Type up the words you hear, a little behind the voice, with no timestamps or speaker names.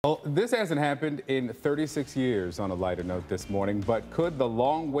Well, this hasn't happened in 36 years on a lighter note this morning, but could the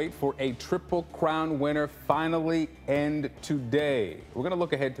long wait for a Triple Crown winner finally end today? We're going to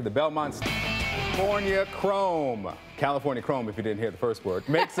look ahead to the Belmont California Chrome. California Chrome, if you didn't hear the first word,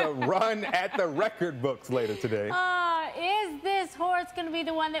 makes a run at the record books later today. Is this horse going to be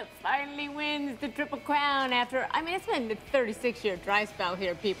the one that finally wins the Triple Crown after, it's been a 36-year dry spell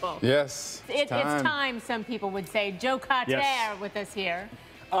here, people. Yes, it's time, some people would say. Joe Carter with us here.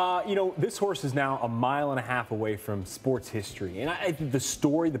 This horse is now 1.5 miles away from sports history. And I think the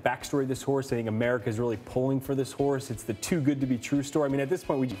backstory of this horse, I think America is really pulling for this horse. It's the too good to be true story. At this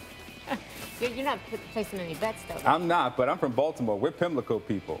point, You're not placing any bets, though. I'm not, but I'm from Baltimore. We're Pimlico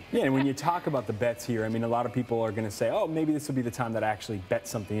people. Yeah, and when you talk about the bets here, a lot of people are going to say, oh, maybe this will be the time that I actually bet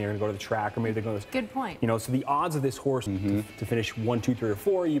something. They're going to go to the track, or maybe they're going to... Good point. So the odds of this horse to finish 1, 2, 3, or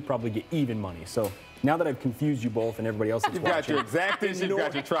 4, you probably get even money. So now that I've confused you both and everybody else is You've watching... You've got your exactas, you've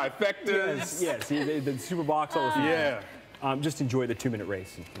got your trifectas. Yes, the super box, all this. Just enjoy the 2-minute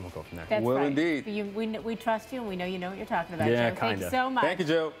race, and we'll go from there. That's right. Indeed. We trust you, and we know you know what you're talking about, yeah, Joe. Kinda. Thanks so much. Thank you,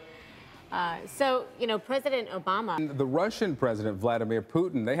 Joe. President Obama... The Russian President Vladimir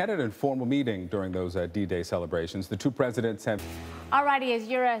Putin, they had an informal meeting during those D-Day celebrations. The two presidents have... All righty, as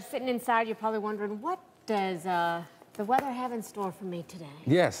you're sitting inside, you're probably wondering, what does the weather have in store for me today?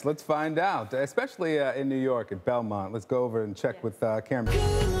 Yes, let's find out, especially in New York at Belmont. Let's go over and check with Cameron.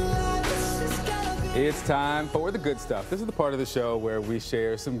 It's time for the good stuff. This is the part of the show where we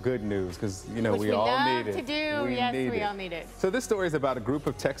share some good news because, we all need it. To do. Yes, we all need it. So this story is about a group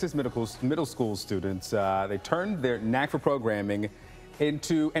of Texas middle school students. They turned their knack for programming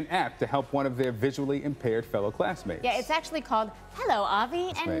into an app to help one of their visually impaired fellow classmates. Yeah, it's actually called Hello,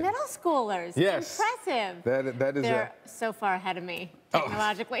 Avi, and middle schoolers. Yes. Impressive. That is They're so far ahead of me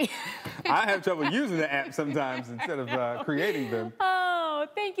technologically. I have trouble using the app sometimes instead of creating them. Oh,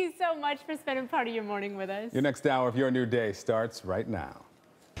 thank you so much for spending part of your morning with us. Your next hour of your new day starts right now.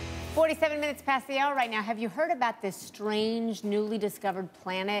 47 minutes past the hour right now. Have you heard about this strange, newly discovered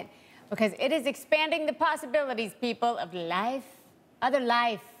planet? Because it is expanding the possibilities, people, of life, other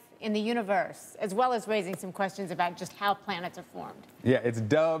life in the universe, as well as raising some questions about just how planets are formed. Yeah, it's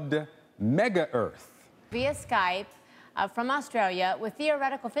dubbed Mega Earth. Via Skype from Australia with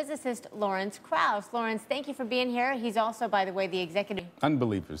theoretical physicist Lawrence Krauss. Lawrence, thank you for being here. He's also, by the way, the executive...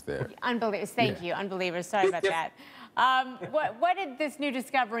 Unbelievers there. Unbelievers, thank you. Unbelievers, sorry about that. What did this new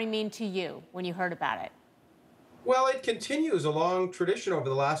discovery mean to you when you heard about it? Well, it continues a long tradition over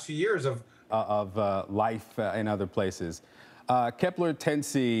the last few years of life in other places. Kepler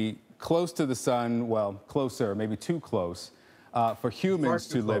 10c, close to the sun, well, closer, maybe too close, for humans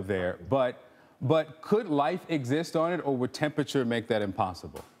to live there. But could life exist on it, or would temperature make that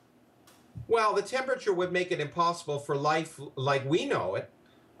impossible? Well, the temperature would make it impossible for life like we know it.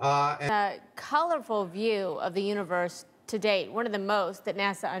 A colorful view of the universe to date, one of the most that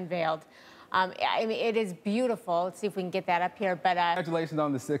NASA unveiled. It is beautiful. Let's see if we can get that up here. But congratulations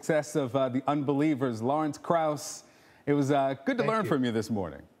on the success of the Unbelievers. Lawrence Krauss, it was good to learn from you this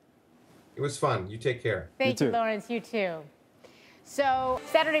morning. It was fun. You take care. Thank you, Lawrence. You too. So,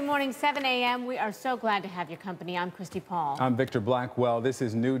 Saturday morning, 7 a.m., we are so glad to have your company. I'm Christi Paul. I'm Victor Blackwell. This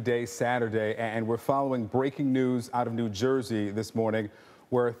is New Day Saturday, and we're following breaking news out of New Jersey this morning,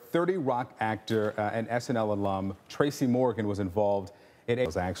 where 30 Rock actor and SNL alum Tracy Morgan was involved. It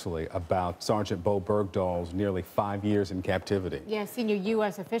was actually about Sergeant Bo Bergdahl's nearly 5 years in captivity. Yeah, senior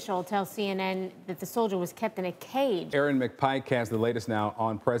U.S. official tells CNN that the soldier was kept in a cage. Aaron McPike has the latest now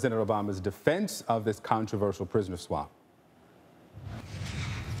on President Obama's defense of this controversial prisoner swap.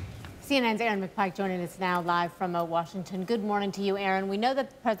 CNN's Aaron McPike joining us now live from Washington. Good morning to you, Aaron. We know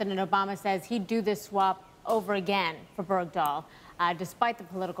that President Obama says he'd do this swap over again for Bergdahl, despite the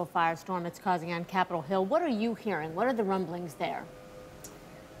political firestorm it's causing on Capitol Hill. What are you hearing? What are the rumblings there?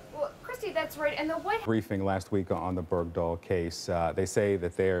 Well, Christy, that's right. And the White briefing last week on the Bergdahl case, they say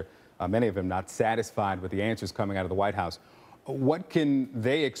that they're, many of them, not satisfied with the answers coming out of the White House. What can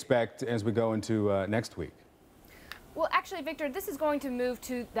they expect as we go into next week? Well, actually, Victor, this is going to move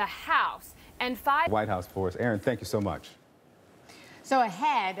to the House. And White House for us. Aaron, thank you so much. So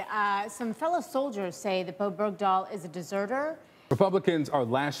ahead, some fellow soldiers say that Bo Bergdahl is a deserter. Republicans are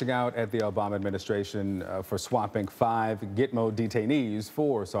lashing out at the Obama administration for swapping 5 Gitmo detainees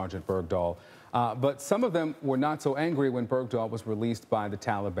for Sergeant Bergdahl. But some of them were not so angry when Bergdahl was released by the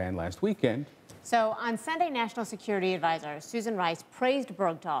Taliban last weekend. So on Sunday, National Security Advisor Susan Rice praised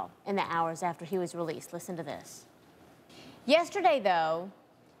Bergdahl in the hours after he was released. Listen to this. Yesterday, though,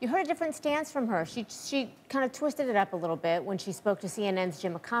 you heard a different stance from her. She kind of twisted it up a little bit when she spoke to CNN's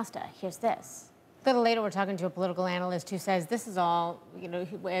Jim Acosta. Here's this. A little later, we're talking to a political analyst who says this is all, you know,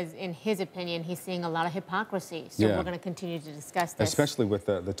 as in his opinion, he's seeing a lot of hypocrisy. So we're going to continue to discuss this. Especially with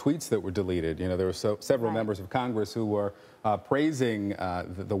the tweets that were deleted. You know, there were several members of Congress who were praising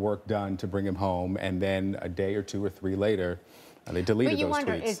the work done to bring him home, and then a day or 2 or 3 later, they deleted those tweets. But you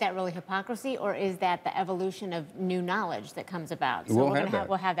wonder, is that really hypocrisy, or is that the evolution of new knowledge that comes about? So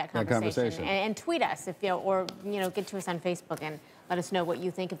we'll have that conversation. And tweet us if you, or get to us on Facebook and let us know what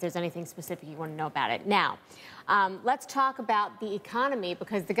you think, if there's anything specific you want to know about it. Now, let's talk about the economy,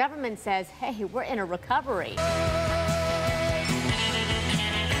 because the government says, hey, we're in a recovery.